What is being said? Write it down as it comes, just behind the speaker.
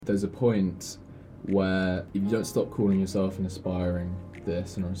There's a point where if you don't stop calling yourself an aspiring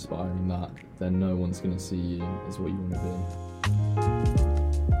this and aspiring that, then no one's going to see you as what you want to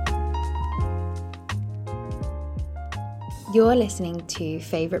be. You're listening to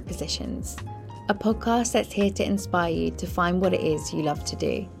Favourite Positions, a podcast that's here to inspire you to find what it is you love to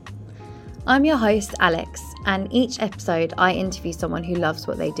do. I'm your host, Alex, and each episode I interview someone who loves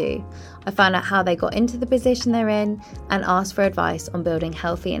what they do. I find out how they got into the position they're in and ask for advice on building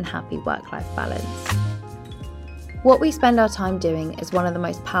healthy and happy work-life balance. What we spend our time doing is one of the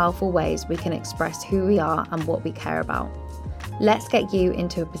most powerful ways we can express who we are and what we care about. Let's get you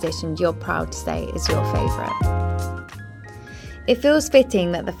into a position you're proud to say is your favourite. It feels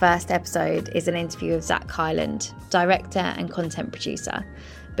fitting that the first episode is an interview with Zach Hyland, director and content producer,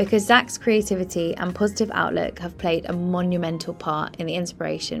 because Zach's creativity and positive outlook have played a monumental part in the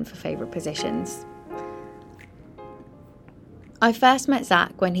inspiration for Favourite Positions. I first met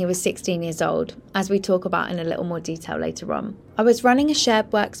Zach when he was 16 years old, as we talk about in a little more detail later on. I was running a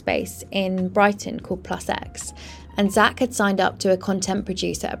shared workspace in Brighton called +X, and Zach had signed up to a content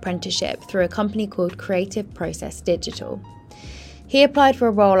producer apprenticeship through a company called Creative Process Digital. He applied for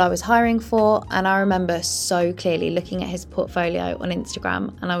a role I was hiring for, and I remember so clearly looking at his portfolio on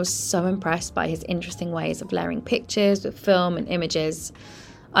Instagram, and I was so impressed by his interesting ways of layering pictures with film and images.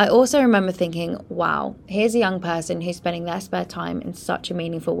 I also remember thinking, wow, here's a young person who's spending their spare time in such a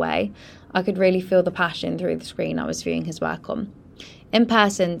meaningful way. I could really feel the passion through the screen I was viewing his work on. In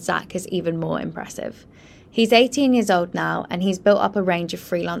person, Zach is even more impressive. He's 18 years old now, and he's built up a range of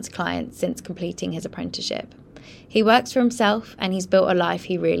freelance clients since completing his apprenticeship. He works for himself and he's built a life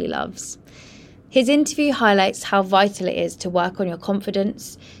he really loves. His interview highlights how vital it is to work on your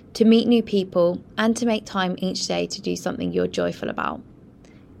confidence, to meet new people, and to make time each day to do something you're joyful about.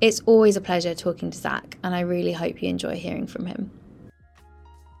 It's always a pleasure talking to Zach, and I really hope you enjoy hearing from him.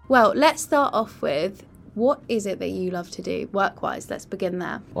 Well, let's start off with, what is it that you love to do work-wise? Let's begin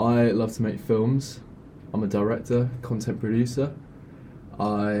there. I love to make films. I'm a director, content producer.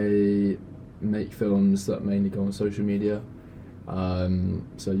 I make films that mainly go on social media,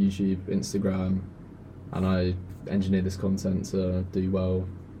 so YouTube, Instagram, and I engineer this content to do well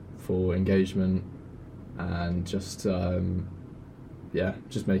for engagement and just make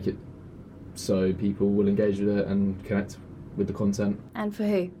it so people will engage with it and connect with the content. And for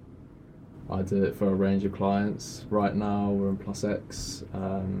who? I do it for a range of clients. Right now we're in +X,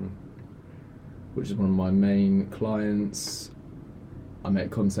 which is one of my main clients. I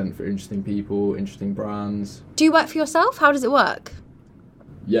make content for interesting people, interesting brands. Do you work for yourself? How does it work?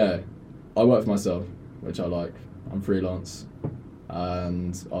 Yeah, I work for myself, which I like. I'm freelance,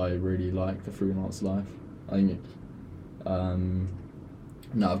 and I really like the freelance life. I think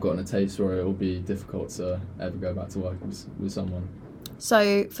now I've gotten a taste for it, it'll be difficult to ever go back to work with someone.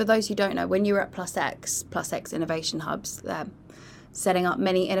 So for those who don't know, when you were at +X Innovation Hubs, they're setting up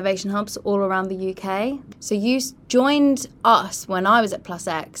many innovation hubs all around the UK. So you joined us when I was at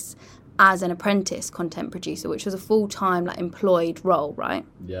 +X as an apprentice content producer, which was a full-time employed role, right?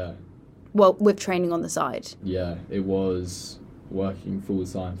 Yeah. Well, with training on the side. Yeah, it was working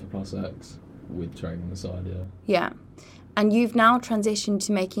full-time for +X with training on the side, yeah. Yeah. And you've now transitioned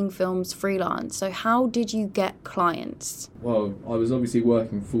to making films freelance. So how did you get clients? Well, I was obviously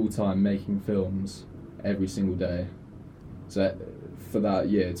working full-time making films every single day. So for that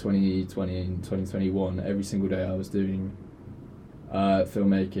year, 2020 and 2021, every single day I was doing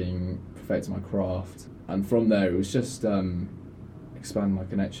filmmaking, perfecting my craft. And from there, it was just expanding my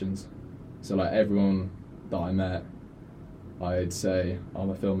connections. So everyone that I met, I'd say, I'm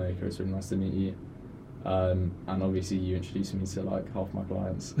a filmmaker, it's really nice to meet you. And obviously you introduced me to half my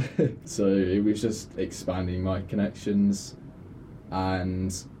clients. So it was just expanding my connections.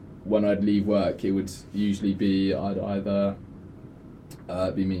 And when I'd leave work, it would usually be I'd either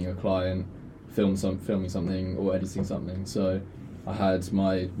be meeting a client, filming something, or editing something. So I had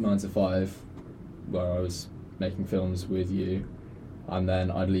my 9 to 5 where I was making films with you, and then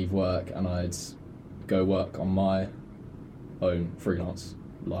I'd leave work and I'd go work on my own freelance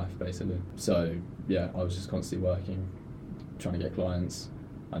life, basically. So yeah, I was just constantly working, trying to get clients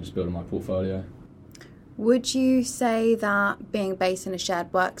and just building my portfolio. Would you say that being based in a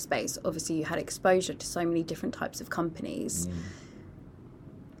shared workspace, obviously you had exposure to so many different types of companies,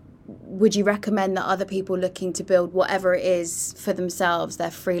 would you recommend that other people looking to build whatever it is for themselves,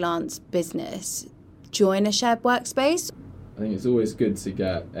 their freelance business, join a shared workspace? I think it's always good to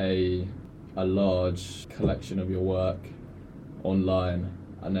get a large collection of your work online,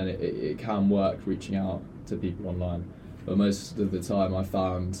 and then it can work reaching out to people online. But most of the time I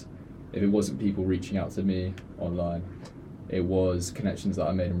found if it wasn't people reaching out to me online, it was connections that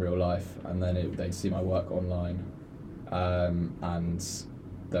I made in real life, and then they'd see my work online, and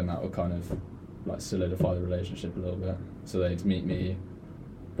then that would kind of like solidify the relationship a little bit. So they'd meet me,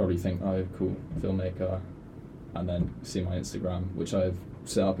 probably think, oh, cool, filmmaker, and then see my Instagram, which I've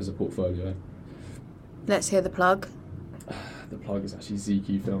set up as a portfolio. Let's hear the plug. The plug is actually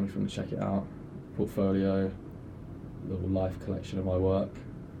ZQ Film, if you want to check it out. Portfolio, little life collection of my work,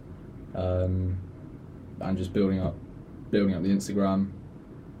 and just building up the Instagram.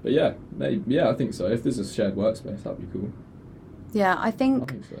 But yeah, I think so. If there's a shared workspace, that'd be cool. Yeah, I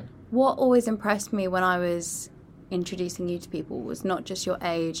think so. What always impressed me when I was introducing you to people was not just your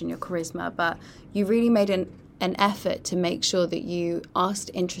age and your charisma, but you really made an effort to make sure that you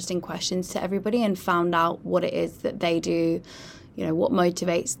asked interesting questions to everybody and found out what it is that they do, you know, what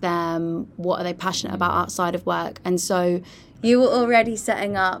motivates them, what are they passionate about outside of work. And so you were already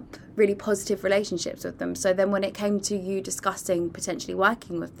setting up really positive relationships with them. So then when it came to you discussing potentially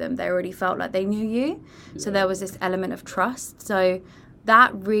working with them, they already felt like they knew you. Yeah. So there was this element of trust. So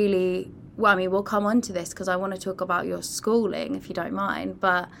that really, well, I mean, we'll come on to this because I want to talk about your schooling, if you don't mind.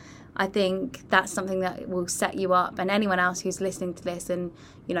 But I think that's something that will set you up, and anyone else who's listening to this and,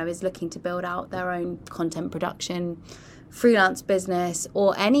 you know, is looking to build out their own content production, freelance business,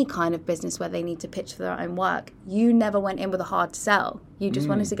 or any kind of business where they need to pitch for their own work. You never went in with a hard sell. You just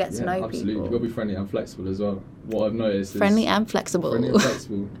wanted to get to know absolutely. people. You've got to be friendly and flexible as well. What I've noticed Friendly and flexible.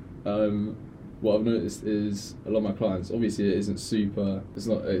 What I've noticed is a lot of my clients, obviously it isn't super, it's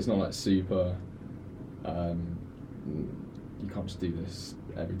not like super, you can't just do this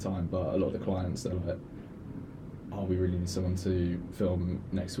every time, but a lot of the clients, they're like, oh, we really need someone to film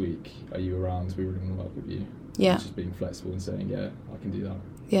next week, are you around, we really want to work with you. Yeah. And just being flexible and saying, yeah, I can do that.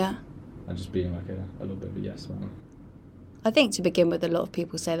 Yeah. And just being like a little bit of a yes man. I think to begin with, a lot of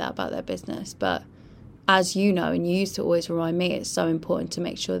people say that about their business, but as you know, and you used to always remind me, it's so important to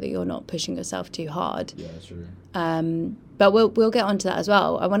make sure that you're not pushing yourself too hard. Yeah, true. But we'll get onto that as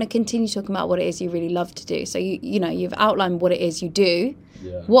well. I want to continue talking about what it is you really love to do. So you know, you've outlined what it is you do.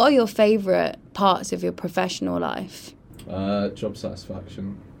 Yeah. What are your favourite parts of your professional life? Job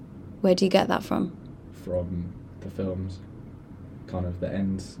satisfaction. Where do you get that from? From the films, kind of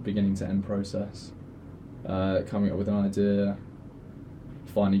the beginning to end process. Coming up with an idea,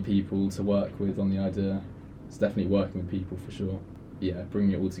 finding people to work with on the idea. It's definitely working with people for sure. Yeah,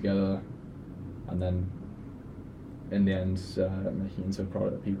 bringing it all together, and then in the end, making it into a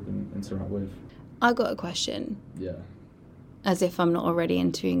product that people can interact with. I got a question. Yeah. As if I'm not already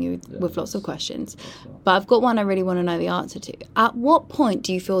interviewing you with lots of questions. But I've got one I really want to know the answer to. At what point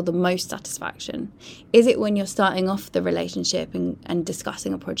do you feel the most satisfaction? Is it when you're starting off the relationship and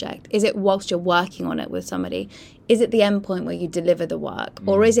discussing a project? Is it whilst you're working on it with somebody? Is it the end point where you deliver the work?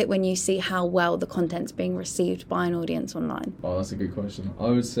 Or is it when you see how well the content's being received by an audience online? Oh, that's a good question. I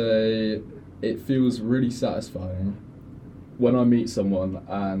would say it feels really satisfying when I meet someone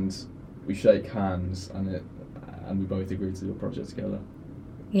and we shake hands and we both agree to do a project together.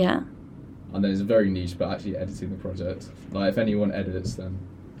 Yeah. And then it's very niche, but actually editing the project. Like, if anyone edits, then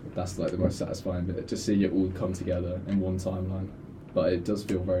that's like the most satisfying bit, just seeing it all come together in one timeline. But it does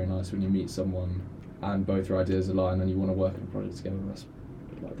feel very nice when you meet someone and both your ideas align and you want to work on a project together. That's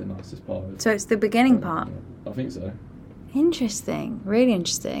like the nicest part of it. So it's the beginning part? I think so. Interesting. Really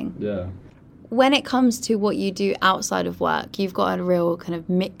interesting. Yeah. When it comes to what you do outside of work, you've got a real kind of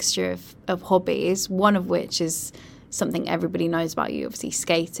mixture of hobbies, one of which is something everybody knows about you, obviously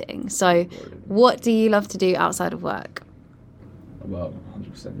skating. So what do you love to do outside of work? Well,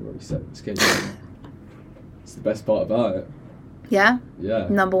 100% you already said skating. It's the best part about it. Yeah? Yeah.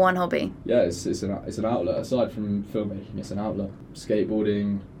 Number one hobby? Yeah, it's an outlet. Aside from filmmaking, it's an outlet.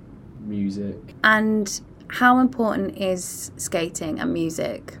 Skateboarding, music. And how important is skating and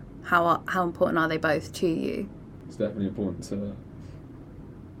music? How important are they both to you? It's definitely important to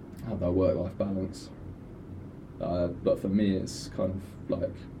have that work-life balance. But for me, it's kind of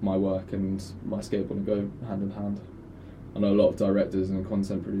like my work and my skateboarding go hand in hand. I know a lot of directors and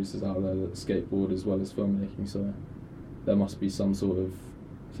content producers out there that skateboard as well as filmmaking, so there must be some sort of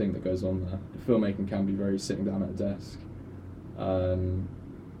thing that goes on there. Filmmaking can be very sitting down at a desk.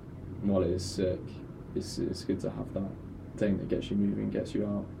 While it is sick, it's good to have that thing that gets you moving, gets you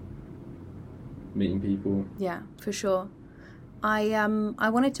out, meeting people. Yeah, for sure. I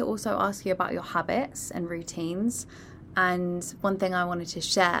wanted to also ask you about your habits and routines, and one thing I wanted to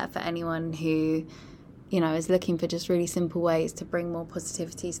share for anyone who, you know, is looking for just really simple ways to bring more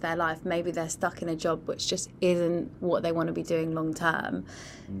positivity to their life. Maybe they're stuck in a job which just isn't what they want to be doing long term.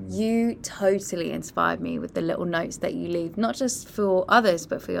 You totally inspired me with the little notes that you leave, not just for others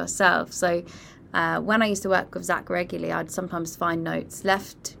but for yourself. So When I used to work with Zach regularly, I'd sometimes find notes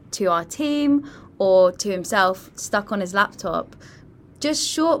left to our team or to himself stuck on his laptop. Just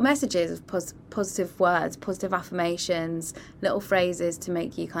short messages of positive words, positive affirmations, little phrases to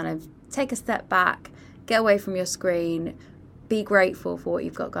make you kind of take a step back, get away from your screen, be grateful for what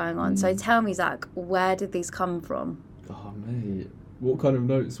you've got going on. So tell me, Zach, where did these come from? Oh, mate. What kind of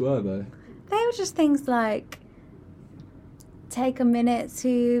notes were they? They were just things like, take a minute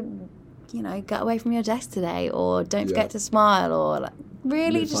to, get away from your desk today, or don't forget to smile, or like,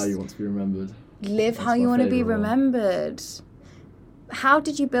 really live how you want to be remembered. Live how you want to be remembered. How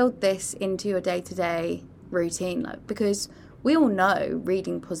did you build this into your day-to-day routine? Like, because we all know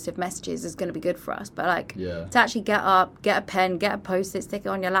reading positive messages is going to be good for us, but to actually get up, get a pen, get a post-it, stick it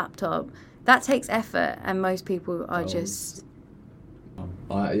on your laptop, that takes effort, and most people are just... and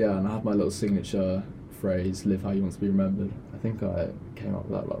I have my little signature phrase, live how you want to be remembered. I think I came up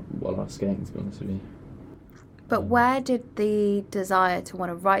with that while I was skating, to be honest with you. But where did the desire to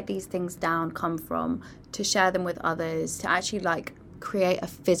want to write these things down come from, to share them with others, to actually create a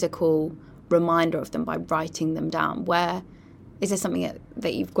physical reminder of them by writing them down? Where is this something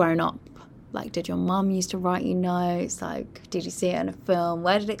that you've grown up? Did your mum used to write you notes? Did you see it in a film?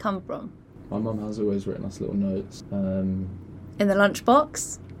 Where did it come from? My mum has always written us little notes. In the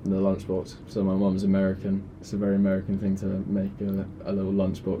lunchbox? In the lunchbox. So my mum's American. It's a very American thing to make a little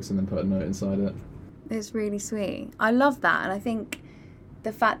lunchbox and then put a note inside it. It's really sweet. I love that. And I think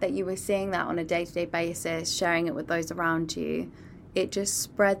the fact that you were seeing that on a day-to-day basis, sharing it with those around you, it just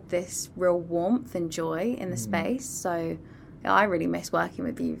spread this real warmth and joy in the space. So I really miss working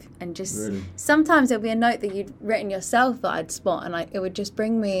with you. And just sometimes it'll be a note that you'd written yourself that I'd spot, and it would just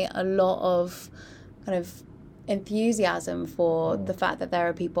bring me a lot of kind of enthusiasm for the fact that there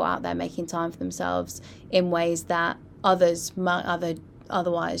are people out there making time for themselves in ways that others might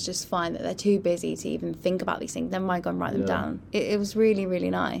otherwise just find that they're too busy to even think about these things. Never mind go and write them down. It was really,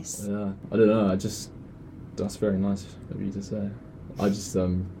 really nice. Yeah, I don't know. That's very nice of you to say. I just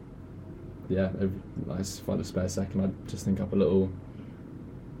I just find a spare second, I just think up a little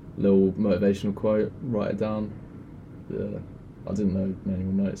motivational quote, write it down. Yeah, I didn't know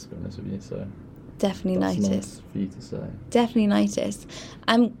anyone noticed, to be honest with you, so definitely noticed. Nice for you to say. Definitely noticed.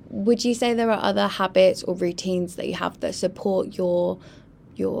 And would you say there are other habits or routines that you have that support your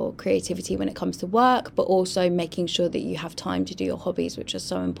creativity when it comes to work, but also making sure that you have time to do your hobbies, which are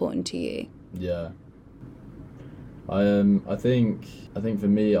so important to you? Yeah. I think for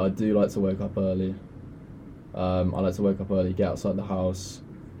me, I do like to wake up early. I like to wake up early, get outside the house,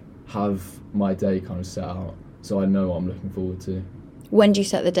 have my day kind of set out, so I know what I'm looking forward to. When do you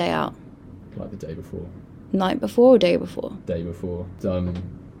set the day out? The day before. Night before or day before? Day before.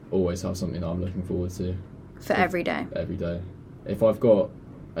 Always have something that I'm looking forward to. For every day? Every day. If I've got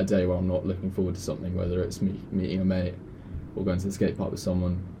a day where I'm not looking forward to something, whether it's me meeting a mate or going to the skate park with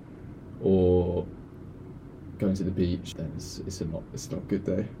someone or going to the beach, then it's not a good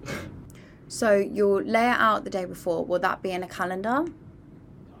day. So you'll lay it out the day before. Will that be in a calendar?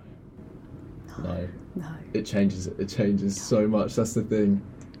 No. It changes so much. That's the thing.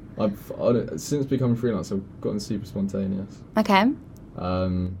 Since becoming freelance, I've gotten super spontaneous. Okay.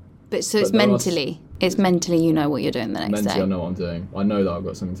 It's mentally. It's mentally, you know what you're doing the next day. Mentally, I know what I'm doing. I know that I've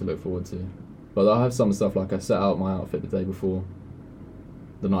got something to look forward to. But I have some stuff, I set out my outfit the night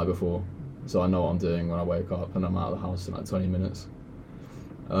before, so I know what I'm doing when I wake up, and I'm out of the house in 20 minutes.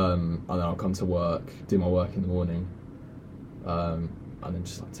 And then I'll come to work, do my work in the morning, and then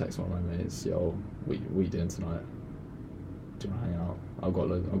just text one of my mates, yo, what are you doing tonight? Do you want to hang out? I've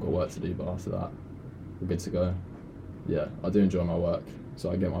got work to do, but after that, we're good to go. Yeah, I do enjoy my work, so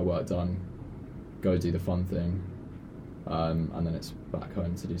I get my work done, go do the fun thing, and then it's back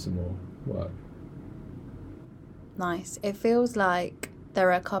home to do some more work. Nice. It feels like there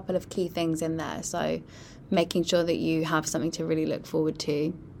are a couple of key things in there. So making sure that you have something to really look forward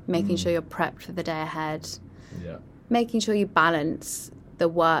to, making sure you're prepped for the day ahead, making sure you balance the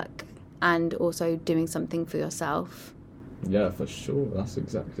work and also doing something for yourself. Yeah, for sure. That's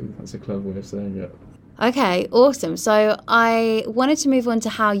a clever way of saying it. Okay, awesome. So I wanted to move on to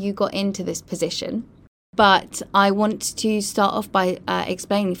how you got into this position, but I want to start off by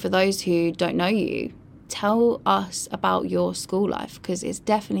explaining for those who don't know you. Tell us about your school life, because it's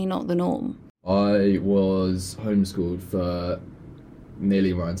definitely not the norm. I was homeschooled for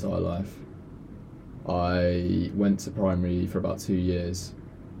nearly my entire life. I went to primary for about 2 years,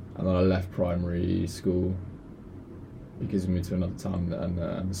 and then I left primary school because we moved to another town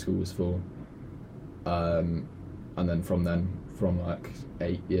and the school was full. And then from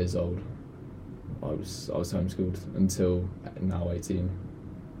 8 years old, I was homeschooled until now 18.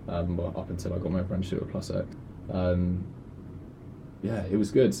 well, up until I got my apprenticeship at Plus X. Yeah, it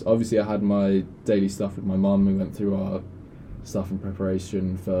was good. Obviously, I had my daily stuff with my mum. We went through our stuff in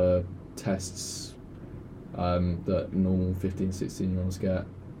preparation for tests that normal 15, 16-year-olds get.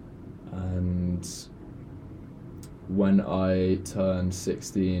 And when I turned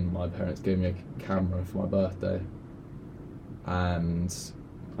 16, my parents gave me a camera for my birthday. And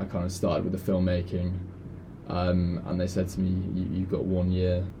I kind of started with the filmmaking. And they said to me, you've got 1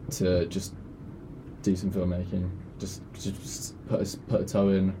 year to just do some filmmaking. Just put a toe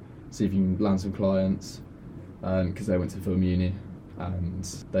in, see if you can land some clients. Because they went to film uni, and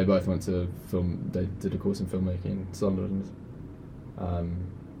they both went to film. They did a course in filmmaking in Sunderland.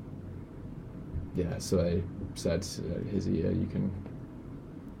 Yeah, so they said, here's a year, you can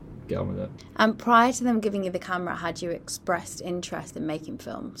get on with it. And prior to them giving you the camera, had you expressed interest in making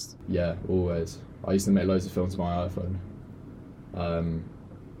films? Yeah, always. I used to make loads of films on my iPhone.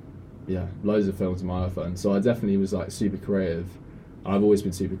 Yeah, loads of films on my iPhone. So I definitely was like super creative. I've always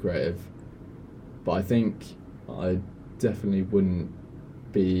been super creative. But I think I definitely wouldn't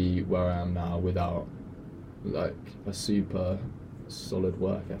be where I am now without like a super solid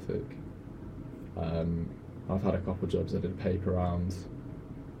work ethic. I've had a couple of jobs. I did a paper round,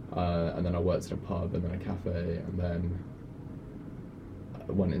 and then I worked in a pub and then a cafe, and then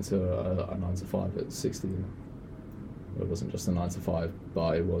I went into a 9 to 5 at 16. It wasn't just a 9 to 5,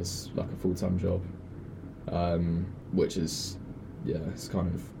 but it was like a full-time job, which is, yeah, it's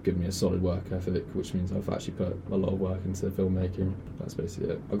kind of given me a solid work ethic, which means I've actually put a lot of work into filmmaking. That's basically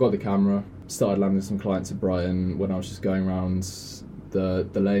it. I got the camera, started landing some clients at Brighton when I was just going around the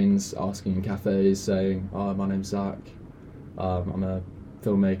lanes, asking in cafes, saying, my name's Zach, I'm a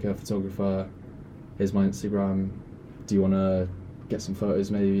filmmaker, photographer, here's my Instagram, do you want to get some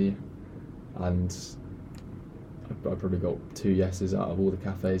photos maybe? And I probably got 2 yeses out of all the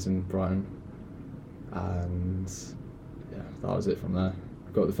cafes in Brighton, and yeah, that was it from there.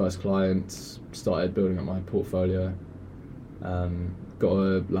 Got the first client, started building up my portfolio,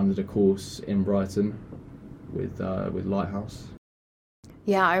 landed a course in Brighton with Lighthouse.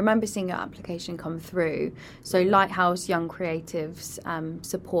 Yeah, I remember seeing your application come through. So Lighthouse Young Creatives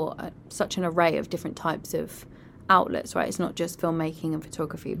support such an array of different types of outlets, right? It's not just filmmaking and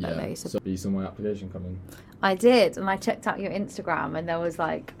photography, but yeah. So you saw my application come in? I did, and I checked out your Instagram, and there was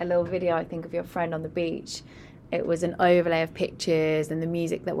like a little video, I think, of your friend on the beach. It was an overlay of pictures and the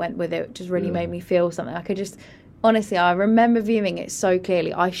music that went with it, which just really made me feel something. I could just, honestly, I remember viewing it so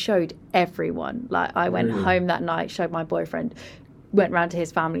clearly. I showed everyone. Like, I went home that night, showed my boyfriend, went round to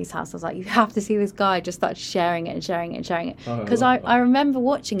his family's house. I was like, you have to see this guy. Just started sharing it and sharing it and sharing it. Because I remember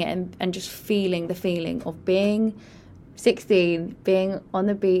watching it and just feeling the feeling of being 16, being on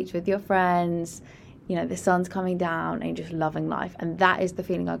the beach with your friends, you know, the sun's coming down and just loving life. And that is the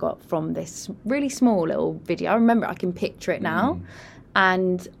feeling I got from this really small little video. I remember, I can picture it now.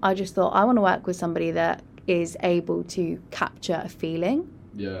 And I just thought, I want to work with somebody that is able to capture a feeling.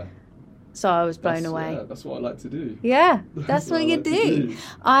 Yeah. So I was blown away. Yeah, that's what I like to do. Yeah, that's what you do.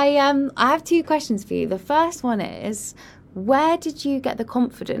 I have 2 questions for you. The first one is, where did you get the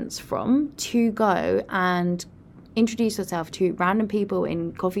confidence from to go and introduce yourself to random people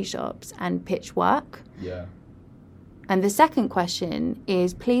in coffee shops and pitch work? Yeah. And the second question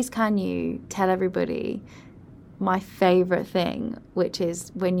is, please can you tell everybody my favourite thing, which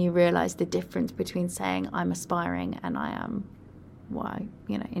is when you realise the difference between saying I'm aspiring and I am, why,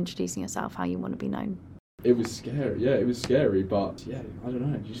 you know, introducing yourself how you want to be known. It was scary, yeah, it was scary, but yeah, I don't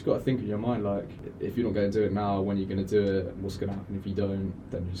know, you just got to think in your mind, like, if you're not going to do it now, when are you going to do it, what's going to happen if you don't,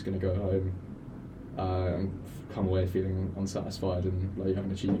 then you're just going to go home and come away feeling unsatisfied and like you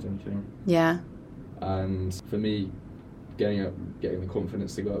haven't achieved anything. Yeah. And for me, getting the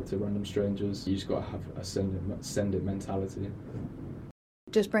confidence to go up to random strangers, you just got to have a send it mentality.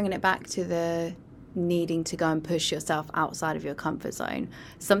 Just bringing it back to the needing to go and push yourself outside of your comfort zone.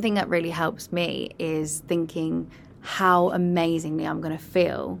 Something that really helps me is thinking how amazingly I'm going to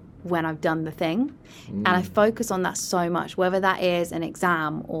feel when I've done the thing. And I focus on that so much, whether that is an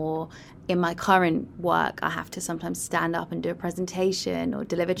exam or in my current work, I have to sometimes stand up and do a presentation or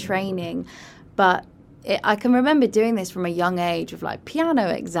deliver training. But I can remember doing this from a young age with like piano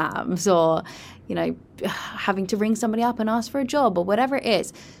exams or, you know, having to ring somebody up and ask for a job or whatever it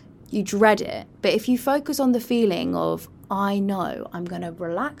is. You dread it. But if you focus on the feeling of, I know I'm going to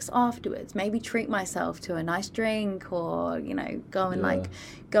relax afterwards, maybe treat myself to a nice drink or, you know, go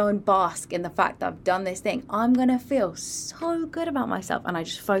and bask in the fact that I've done this thing, I'm going to feel so good about myself. And I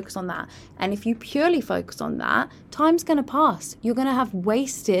just focus on that. And if you purely focus on that, time's going to pass. You're going to have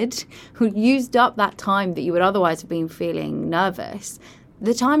used up that time that you would otherwise have been feeling nervous.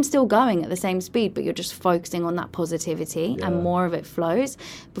 the time's still going at the same speed, but you're just focusing on that positivity and more of it flows.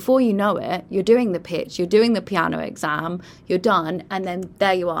 Before you know it, you're doing the pitch, you're doing the piano exam, you're done, and then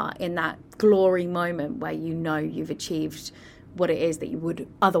there you are in that glory moment where you know you've achieved what it is that you would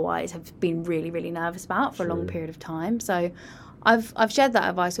otherwise have been really, really nervous about for a long period of time. So I've shared that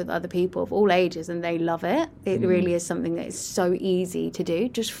advice with other people of all ages, and they love it. It really is something that is so easy to do.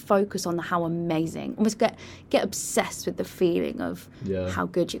 Just focus on how amazing. Almost get obsessed with the feeling of how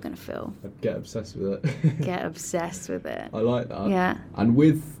good you're going to feel. Get obsessed with it. Get obsessed with it. I like that. Yeah.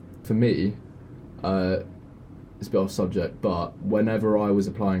 And for me, it's a bit off subject, but whenever I was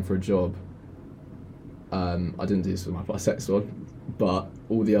applying for a job, I didn't do this for my +X one, but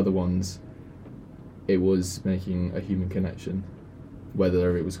all the other ones, it was making a human connection,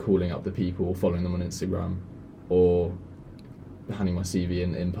 whether it was calling up the people or following them on Instagram or handing my CV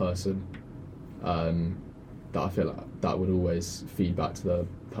in person, that I feel like that would always feed back to the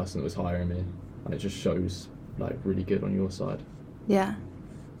person that was hiring me, and it just shows like really good on your side. Yeah.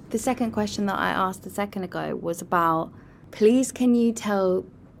 The second question that I asked a second ago was about, please can you tell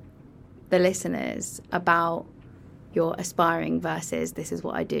the listeners about your aspiring versus this is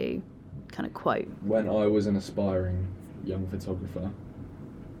what I do kind of quote. When I was an aspiring young photographer,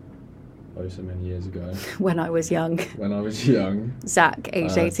 so many years ago. When I was young. Zach,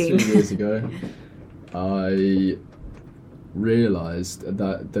 aged 18. 2 years ago, I realised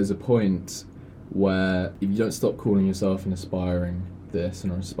that there's a point where if you don't stop calling yourself an aspiring this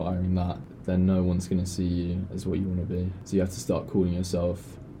and aspiring that, then no one's going to see you as what you want to be. So you have to start calling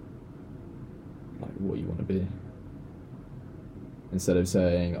yourself like what you want to be. Instead of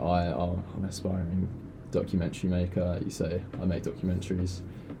saying I'm an aspiring documentary maker, you say I make documentaries.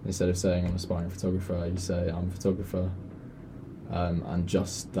 Instead of saying I'm an aspiring photographer, you say I'm a photographer. And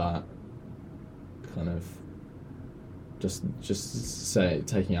just that kind of just say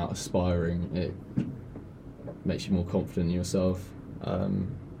taking out aspiring, it makes you more confident in yourself.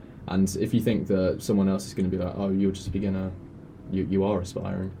 And if you think that someone else is going to be like, oh, you're just a beginner, you are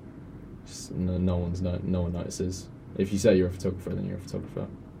aspiring. Just, no one notices. If you say you're a photographer, then you're a photographer.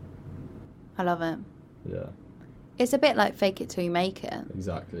 I love it. Yeah. It's a bit like fake it till you make it.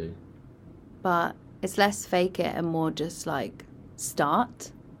 Exactly. But it's less fake it and more just like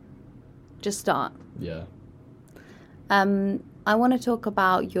start. Just start. Yeah. I want to talk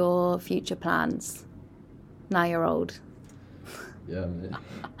about your future plans. Now you're old. Yeah, mate.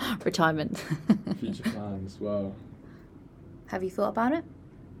 Retirement. Future plans, well. Have you thought about it?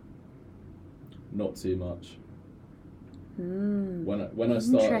 Not too much. When I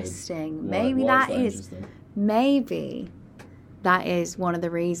started. Interesting. Maybe that is one of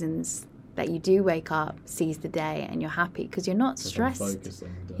the reasons that you do wake up, seize the day, and you're happy because you're not stressed.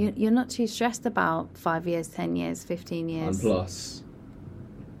 You're not too stressed about 5 years, 10 years, 15 years. And plus,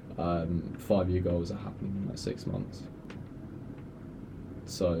 5-year goals are happening in like 6 months.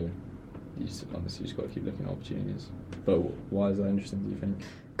 So you just got to keep looking at opportunities. But why is that interesting, do you think?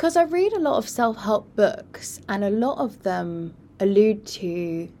 Because I read a lot of self-help books, and a lot of them allude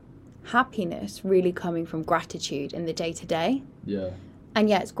to happiness really coming from gratitude in the day-to-day. Yeah. And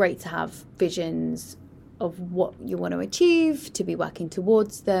yeah, it's great to have visions of what you want to achieve, to be working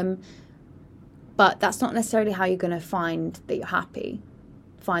towards them. But that's not necessarily how you're going to find that you're happy,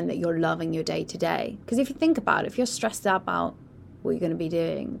 find that you're loving your day-to-day. Because if you think about it, if you're stressed out about what you're going to be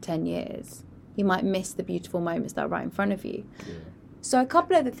doing 10 years, you might miss the beautiful moments that are right in front of you. Yeah. So a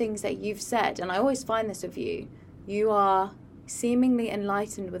couple of the things that you've said, and I always find this of you, you are seemingly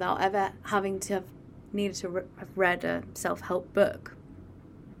enlightened without ever having to have needed to have read a self-help book.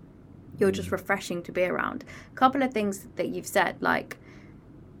 You're just refreshing to be around. A couple of things that you've said, like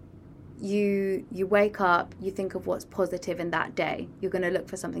you wake up, you think of what's positive in that day. You're going to look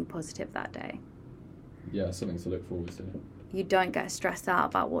for something positive that day. Yeah, something to look forward to. You don't get stressed out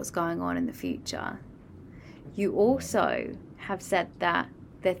about what's going on in the future. You also have said that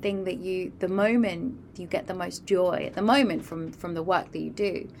the moment you get the most joy at the moment from the work that you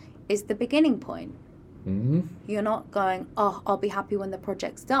do is the beginning point. Mm-hmm. You're not going, oh, I'll be happy when the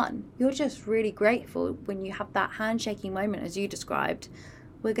project's done. You're just really grateful when you have that handshaking moment, as you described,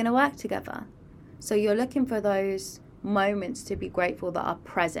 we're going to work together. So you're looking for those moments to be grateful that are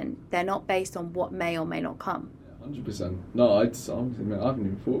present. They're not based on what may or may not come. 100%. No, I haven't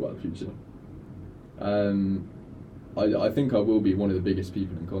even thought about the future. I think I will be one of the biggest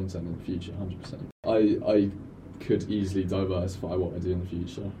people in content in the future, 100%. I could easily diversify what I do in the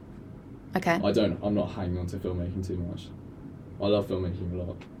future. Okay. I'm not hanging on to filmmaking too much. I love filmmaking a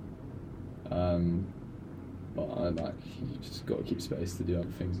lot. But you just got to keep space to do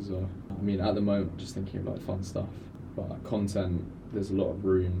other things as well. I mean, at the moment, I'm just thinking of like fun stuff. But content there's a lot of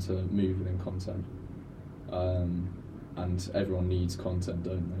room to move within content, and everyone needs content,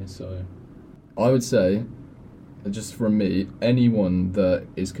 don't they? So I would say, just from me, anyone that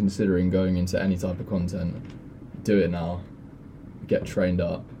is considering going into any type of content, do it now. Get trained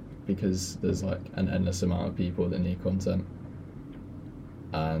up, because there's like an endless amount of people that need content,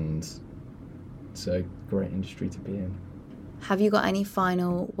 and it's a great industry to be in. Have you got any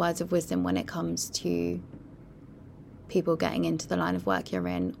final words of wisdom when it comes to people getting into the line of work you're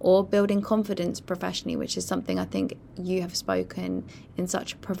in, or building confidence professionally, which is something I think you have spoken in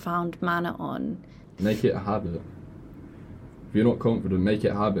such a profound manner on? Make it a habit. If you're not confident, make it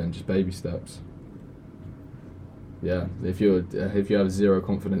a habit and just baby steps. Yeah, if you have zero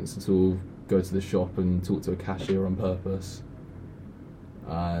confidence at all, go to the shop and talk to a cashier on purpose.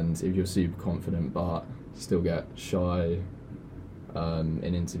 And if you're super confident but still get shy in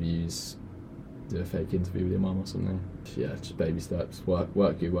interviews, do a fake interview with your mum or something. Yeah, just baby steps.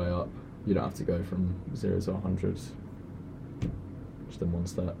 Work your way up. You don't have to go from 0 to 100. Just in one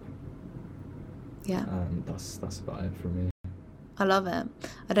step. Yeah. And that's about it from me. I love it.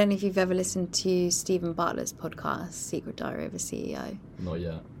 I don't know if you've ever listened to Stephen Bartlett's podcast, Secret Diary of a CEO. Not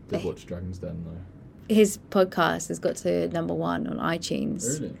yet. Did watch Dragon's Den though. His podcast has got to #1 on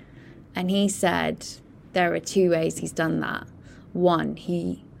iTunes. Really? And he said there are 2 ways he's done that. One,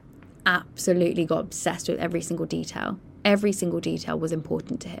 he absolutely got obsessed with every single detail. Every single detail was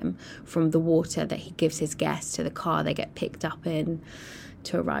important to him, from the water that he gives his guests to the car they get picked up in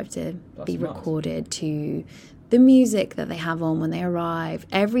to arrive to be recorded, to the music that they have on when they arrive.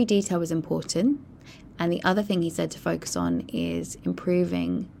 Every detail was important. And the other thing he said to focus on is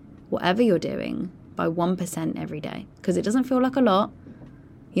improving whatever you're doing by 1% every day, because it doesn't feel like a lot.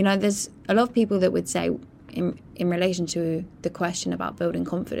 You know, there's a lot of people that would say in relation to the question about building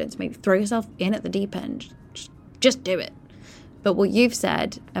confidence, maybe throw yourself in at the deep end, just do it. But what you've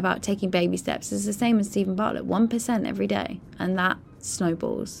said about taking baby steps is the same as Stephen Bartlett, 1% every day, and that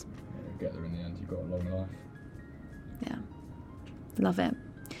snowballs. Yeah, get there in the end. You've got a long life. Yeah, love it.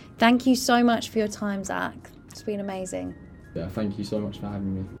 Thank you so much for your time, Zach. It's been amazing. Yeah, thank you so much for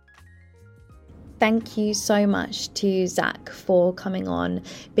having me. Thank you so much to Zach for coming on,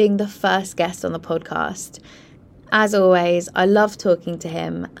 being the first guest on the podcast. As always, I love talking to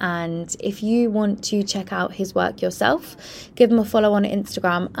him, and if you want to check out his work yourself, give him a follow on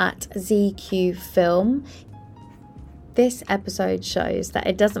Instagram at ZQFilm. This episode shows that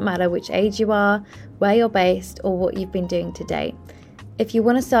it doesn't matter which age you are, where you're based, or what you've been doing to date. If you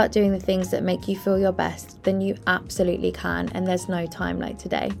want to start doing the things that make you feel your best, then you absolutely can, and there's no time like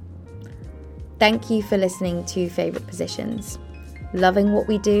today. Thank you for listening to Favourite Positions. Loving what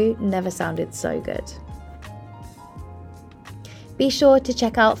we do never sounded so good. Be sure to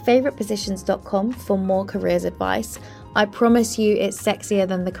check out favouritepositions.com for more careers advice. I promise you it's sexier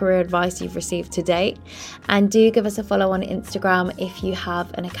than the career advice you've received to date. And do give us a follow on Instagram if you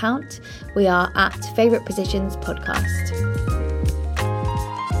have an account. We are at Favourite Positions Podcast.